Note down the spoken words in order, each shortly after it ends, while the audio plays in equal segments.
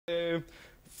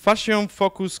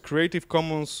fashion-focused Creative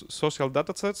Commons social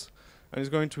datasets, and it's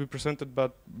going to be presented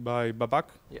by Babak.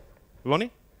 Yeah.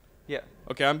 Lonnie? Yeah.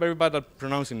 Okay, I'm very bad at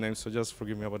pronouncing names, so just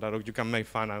forgive me about that. Or you can make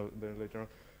fun out there later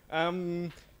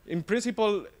on. In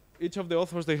principle, each of the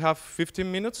authors, they have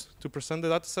 15 minutes to present the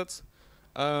datasets.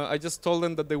 I just told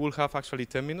them that they will have actually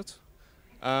 10 minutes,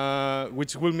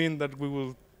 which will mean that we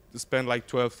will spend like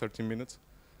 12, 13 minutes.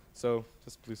 So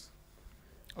just please.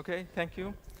 Okay, thank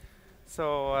you.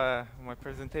 So my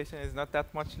presentation is not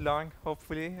that much long,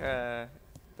 hopefully.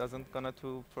 Doesn't gonna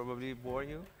to probably bore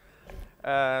you.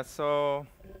 So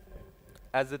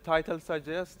as the title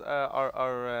suggests,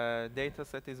 our data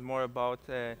set is more about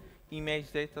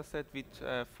image data set which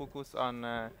focus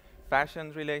on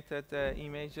fashion-related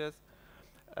images.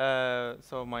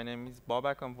 So my name is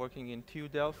Babak. I'm working in TU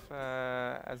Delft,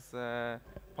 as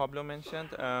Pablo mentioned.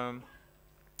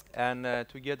 And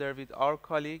together with our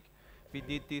colleague, we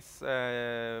did this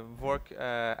work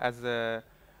as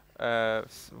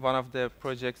one of the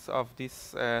projects of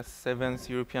this 7th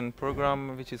European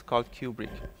program, which is called Kubrick.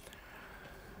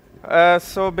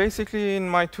 So basically, in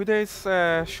my today's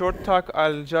short talk,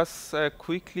 I'll just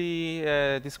quickly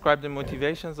describe the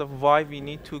motivations of why we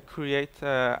need to create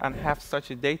and have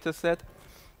such a data set.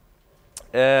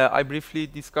 I briefly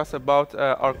discuss about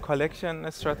our collection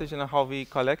strategy and how we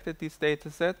collected this data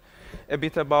set, a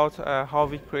bit about how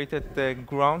we created the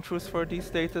ground truth for this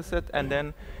data set, and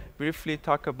then briefly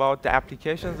talk about the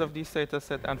applications of this data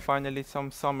set, and finally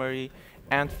some summary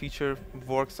and feature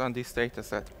works on this data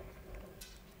set.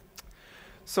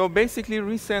 So basically,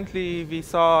 recently we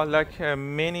saw like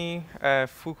many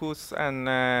focus and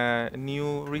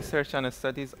new research and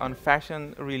studies on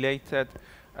fashion-related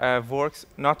works,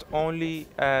 not only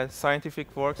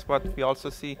scientific works, but we also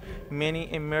see many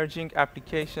emerging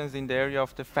applications in the area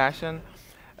of the fashion.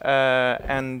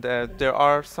 And there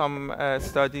are some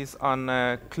studies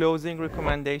on clothing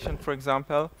recommendation, for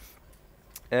example,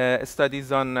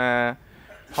 studies on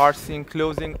parsing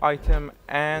clothing item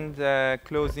and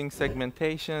clothing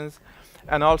segmentations,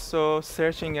 and also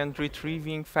searching and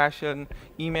retrieving fashion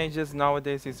images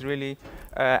nowadays is really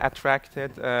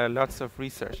attracted lots of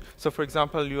research. So for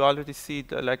example, you already see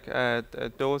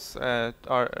those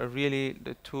are really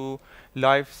the two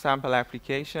live sample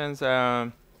applications.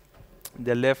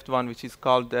 The left one, which is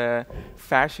called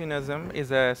Fashionism,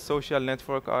 is a social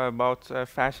network about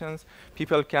fashions.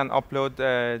 People can upload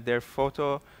their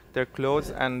photo, their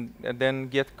clothes, and then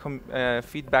get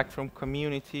feedback from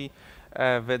community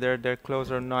whether their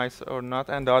clothes are nice or not.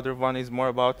 And the other one is more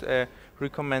about a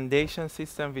recommendation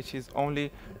system, which is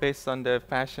only based on the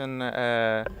fashion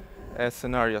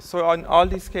scenario. So in all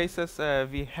these cases,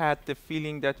 we had the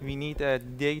feeling that we need a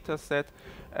data set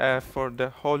for the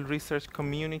whole research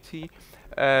community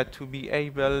to be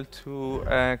able to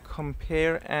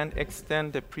compare and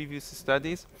extend the previous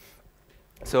studies.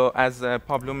 So as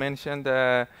Pablo mentioned,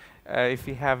 if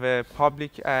we have a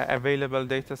public available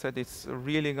data set, it's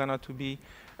really going to be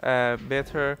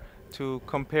better to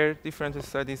compare different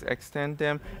studies, extend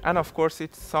them, and of course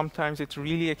sometimes it's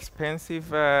really expensive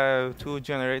to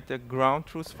generate the ground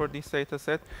truth for this data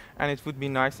set, and it would be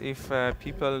nice if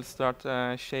people start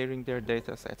sharing their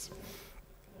data sets.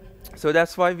 So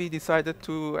that's why we decided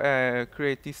to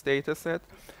create this data set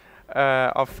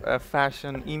of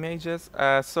fashion images.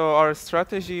 So our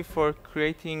strategy for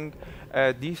creating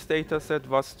this data set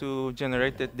was to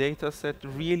generate the data set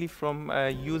really from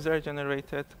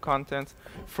user-generated content,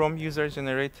 from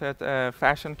user-generated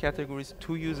fashion categories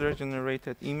to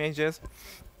user-generated images.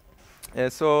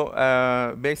 So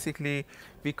basically,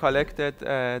 we collected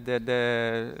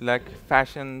the like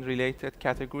fashion-related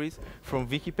categories from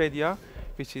Wikipedia,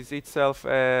 which is itself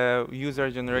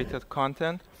user-generated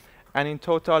content. And in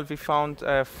total, we found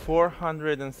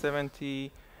 470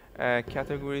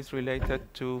 categories related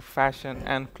to fashion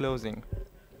and clothing.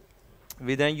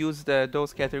 We then used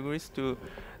those categories to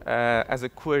as a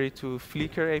query to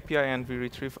Flickr API, and we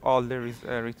retrieve all the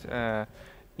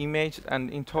image.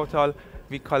 And in total,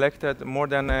 we collected more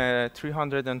than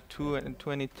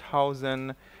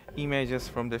 320,000 images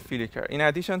from the Flickr. In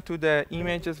addition to the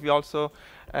images, we also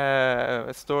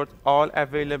stored all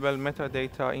available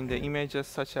metadata in the images,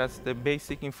 such as the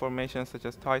basic information, such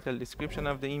as title, description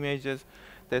of the images,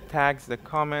 the tags, the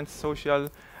comments, social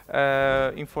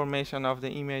information of the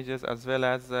images, as well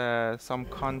as some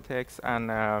context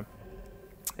and a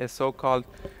so-called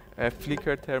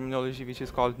Flickr terminology, which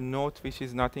is called note, which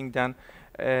is nothing than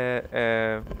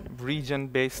a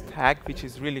region-based tag, which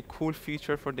is really cool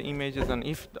feature for the images. And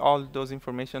if all those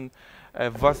information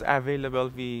was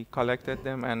available, we collected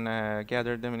them and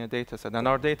gathered them in a data set. And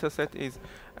our data set is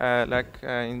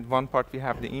in one part we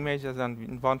have the images, and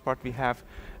in one part we have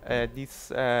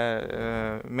this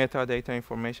metadata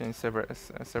information in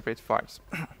separate files.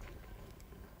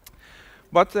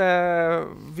 But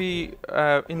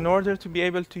in order to be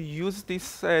able to use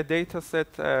this data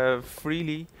set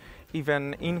freely,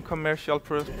 even in commercial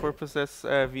purposes,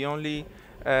 we only,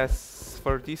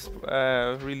 for this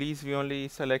release, we only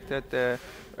selected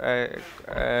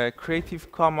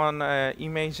Creative Commons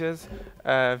images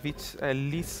with a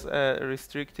least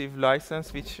restrictive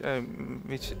license, which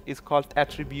is called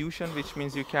attribution, which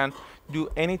means you can do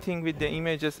anything with the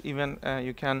images, even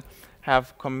you can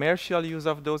have commercial use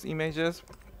of those images.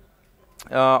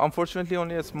 Unfortunately,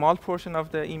 only a small portion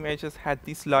of the images had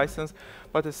this license,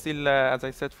 but still, as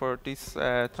I said, for this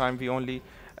time, we only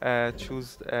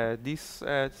choose this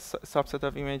subset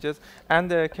of images,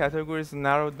 and the categories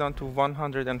narrowed down to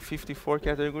 154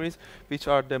 categories, which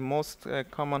are the most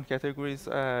common categories,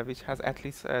 which has at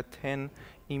least 10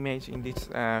 images in these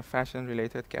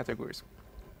fashion-related categories.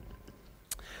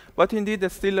 But indeed,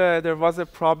 still there was a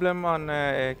problem on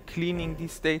cleaning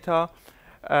this data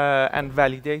and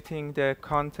validating the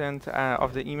content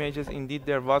of the images. Indeed,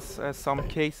 there was some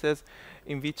cases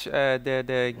in which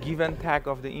the given tag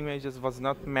of the images was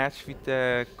not matched with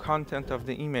the content of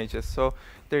the images. So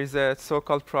there is a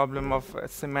so-called problem of a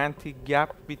semantic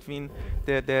gap between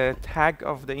the tag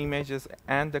of the images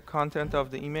and the content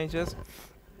of the images.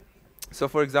 So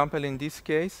for example, in this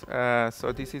case,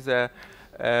 so this is a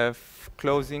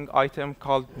closing item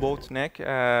called boat neck,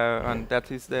 and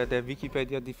that is the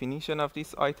Wikipedia definition of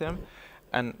this item,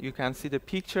 and you can see the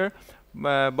picture.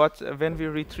 But when we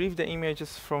retrieve the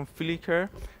images from Flickr,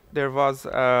 there was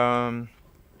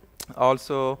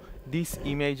also these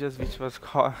images which was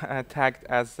tagged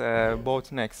as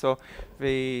boat neck. So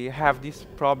we have this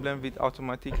problem with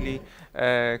automatically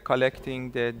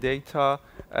collecting the data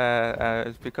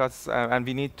because and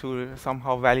we need to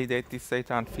somehow validate this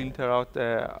data and filter out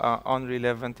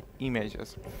unrelevant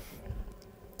images.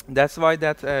 That's why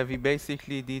that we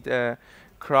basically did a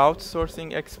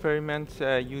crowdsourcing experiment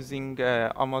using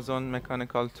Amazon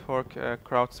Mechanical Turk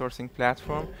crowdsourcing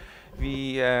platform.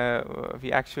 We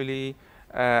actually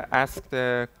asked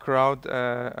the crowd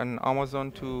on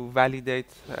Amazon to validate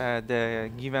the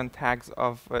given tags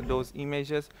of those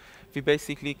images. We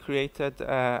basically created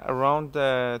around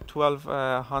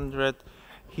 1,200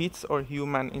 hits or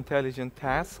human intelligent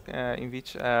tasks in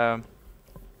which the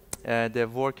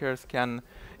workers can,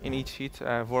 in each hit,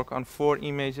 work on 4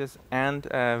 images and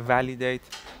validate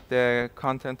the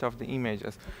content of the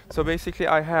images. So basically,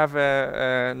 I have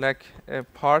like a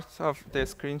part of the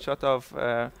screenshot of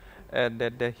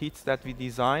the hits that we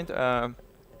designed.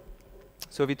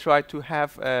 So we try to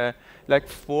have like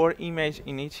 4 images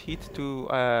in each hit to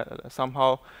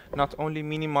somehow not only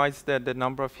minimize the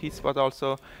number of hits, but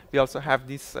also we also have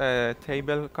this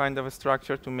table kind of a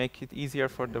structure to make it easier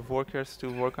for the workers to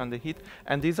work on the hit.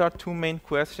 And these are 2 main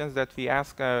questions that we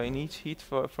ask in each hit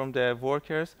from the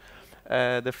workers.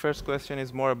 The first question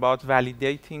is more about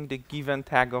validating the given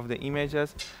tag of the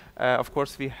images. Of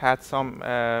course, we had some,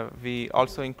 we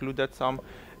also included some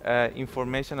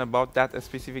information about that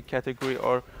specific category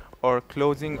or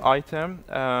closing item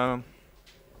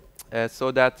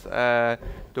so that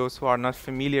those who are not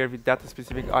familiar with that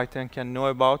specific item can know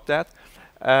about that.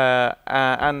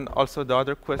 And also the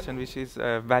other question, which is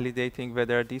validating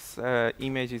whether this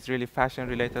image is really fashion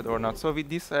related or not. So with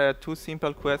these 2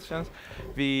 simple questions,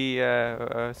 we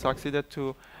succeeded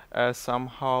to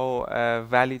somehow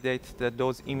validate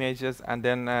those images, and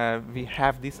then we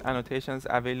have these annotations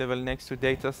available next to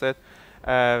dataset,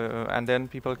 and then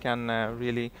people can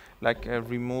really like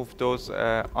remove those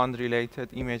unrelated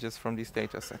images from this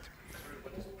dataset.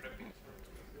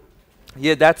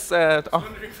 Yeah, that's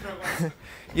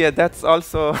yeah, that's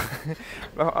also.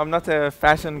 I'm not a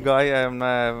fashion guy.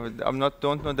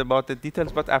 Don't know about the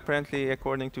details, but apparently,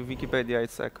 according to Wikipedia,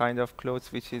 it's a kind of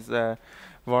clothes which is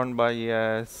worn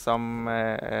by some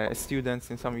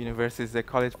students in some universities. They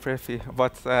call it preppy,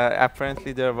 but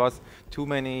apparently there was too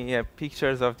many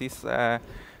pictures of this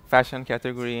fashion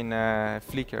category in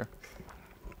Flickr.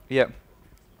 Yeah.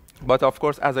 But of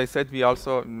course, as I said, we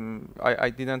also, I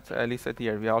didn't list it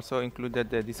here, we also included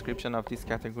the description of this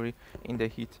category in the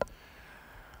hit.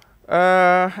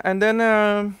 And then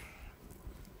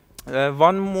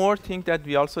one more thing that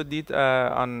we also did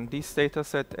on this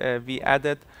dataset, we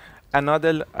added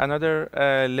Another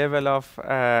level of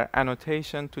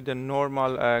annotation to the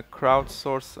normal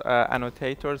crowdsource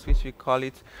annotators, which we call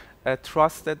it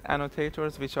trusted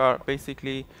annotators, which are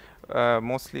basically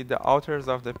mostly the authors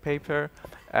of the paper.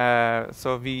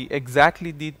 So we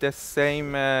exactly did the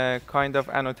same kind of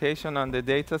annotation on the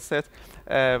data set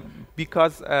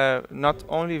because not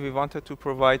only we wanted to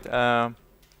provide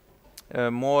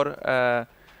more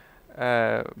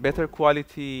better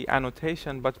quality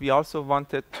annotation, but we also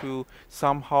wanted to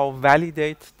somehow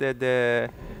validate the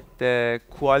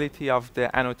quality of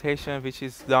the annotation which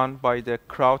is done by the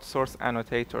crowdsourced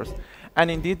annotators. And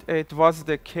indeed, it was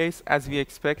the case as we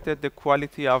expected. The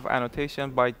quality of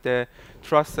annotation by the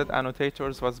trusted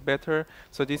annotators was better.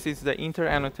 So this is the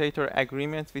inter-annotator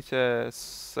agreement, which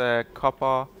is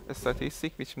kappa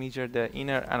statistic, which measures the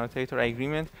inner annotator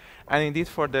agreement. And indeed,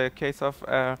 for the case of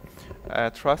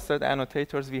trusted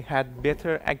annotators, we had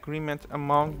better agreement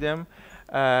among them.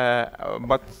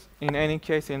 But in any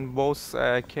case, in both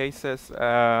cases,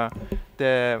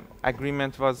 the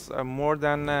agreement was more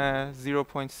than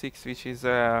 0.6, which is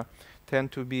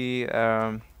tend to be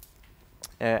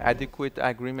adequate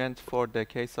agreement for the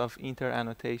case of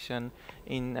inter-annotation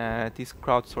in these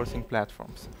crowdsourcing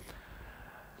platforms.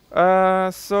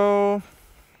 So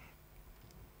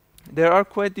there are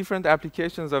quite different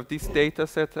applications of this data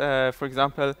set. For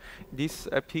example, this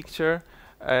picture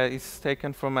is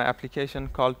taken from an application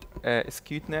called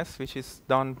Skewness, which is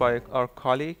done by our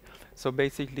colleague. So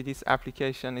basically, this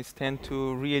application is tend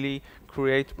to really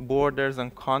create borders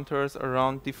and contours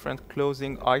around different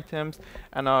clothing items.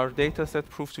 And our data set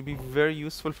proved to be very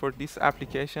useful for this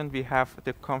application. We have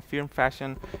the confirmed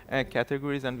fashion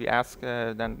categories, and we ask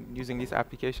then using this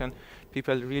application,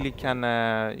 people really can,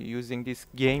 using this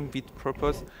game with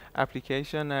purpose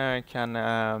application,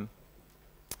 can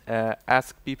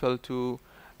ask people to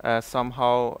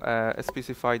somehow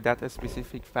specify that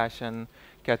specific fashion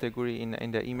category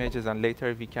in the images, and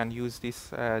later we can use this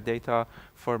data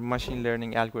for machine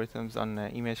learning algorithms on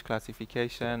image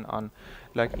classification, on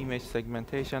like image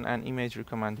segmentation and image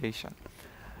recommendation.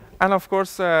 And of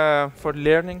course, for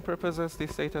learning purposes,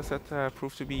 this data set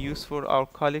proved to be useful. Our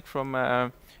colleague from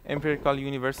Empirical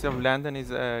University of London is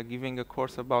giving a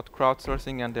course about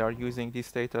crowdsourcing, and they are using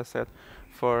this data set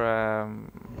for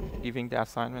giving the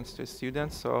assignments to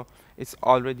students. So it's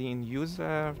already in use,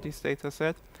 this data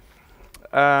set.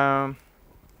 And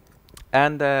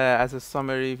as a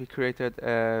summary, we created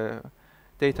a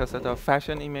data set of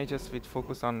fashion images with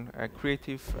focus on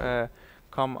creative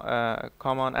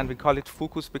common, and we call it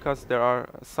focus because there are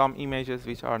some images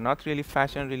which are not really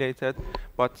fashion related,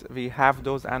 but we have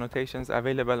those annotations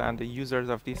available, and the users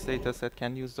of this data set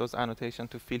can use those annotations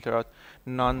to filter out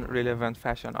non-relevant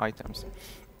fashion items.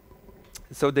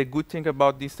 So the good thing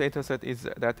about this data set is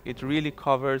that it really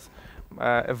covers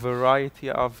a variety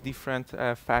of different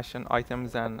fashion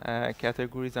items and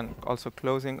categories, and also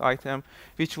clothing item,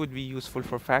 which would be useful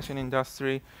for fashion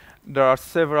industry. There are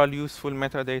several useful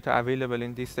metadata available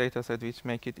in this dataset, which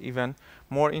make it even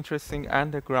more interesting,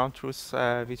 and the ground truth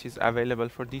which is available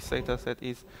for this dataset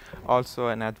is also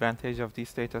an advantage of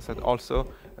this dataset, also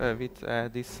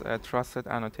with these trusted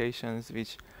annotations,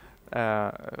 which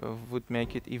would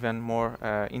make it even more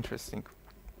interesting.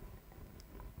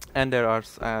 And there are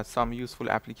some useful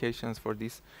applications for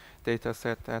this data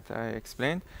set that I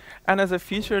explained. And as a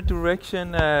future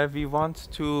direction, we want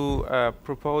to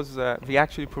propose, we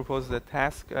actually proposed the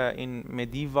task in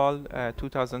medieval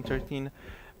 2013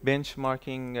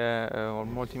 benchmarking or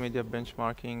multimedia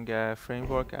benchmarking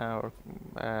framework, or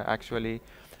actually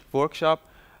workshop.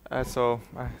 So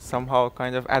somehow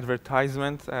kind of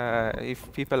advertisement,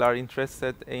 if people are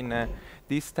interested in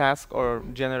this task or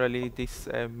generally this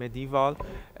medieval.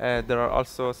 There are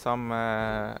also some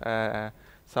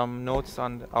notes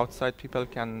on the outside. People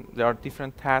can, there are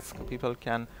different tasks people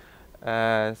can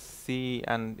see,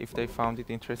 and if they found it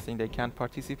interesting, they can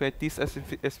participate. This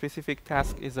specific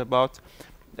task is about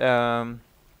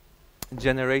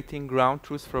generating ground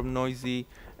truths from noisy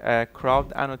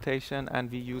crowd annotation, and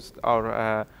we used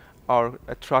our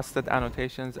trusted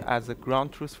annotations as a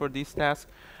ground truth for this task.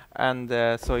 And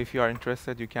so if you are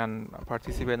interested, you can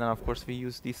participate. And of course, we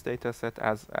use this data set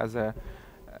as a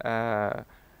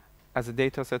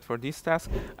data set for this task.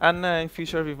 And in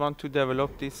future, we want to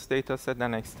develop this data set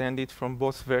and extend it from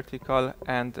both vertical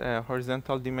and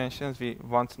horizontal dimensions. We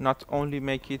want not only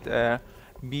make it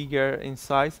bigger in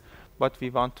size, but we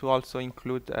want to also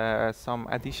include some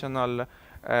additional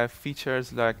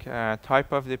features like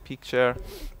type of the picture,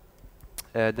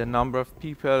 the number of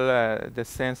people, the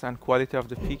sense and quality of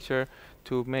the picture,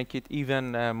 to make it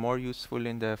even more useful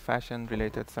in the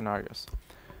fashion-related scenarios.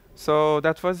 So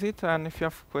that was it, and if you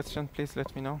have a question, please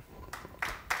let me know.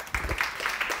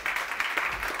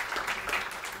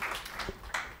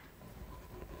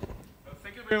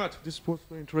 Thank you very much. This was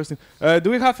very interesting.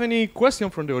 Do we have any question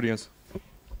from the audience?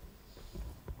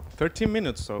 13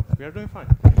 minutes, so we are doing fine.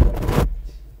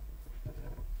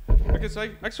 Okay, so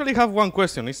I actually have one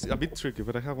question. It's a bit tricky,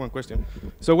 but I have one question.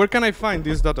 So where can I find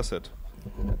this data set?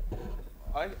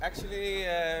 I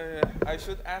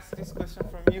should ask this question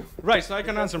from you. Right, so I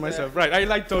can answer myself. Right, I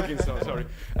like talking, so sorry.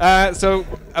 So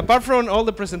apart from all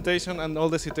the presentation and all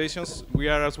the citations, we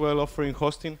are as well offering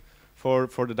hosting for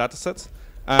the data sets.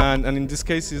 And in this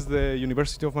case is the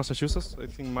University of Massachusetts. I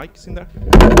think Mike is in there.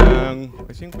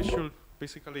 I think we should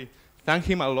basically thank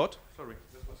him a lot. Sorry,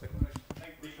 just one second.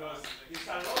 Because it's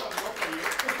a lot of work for you.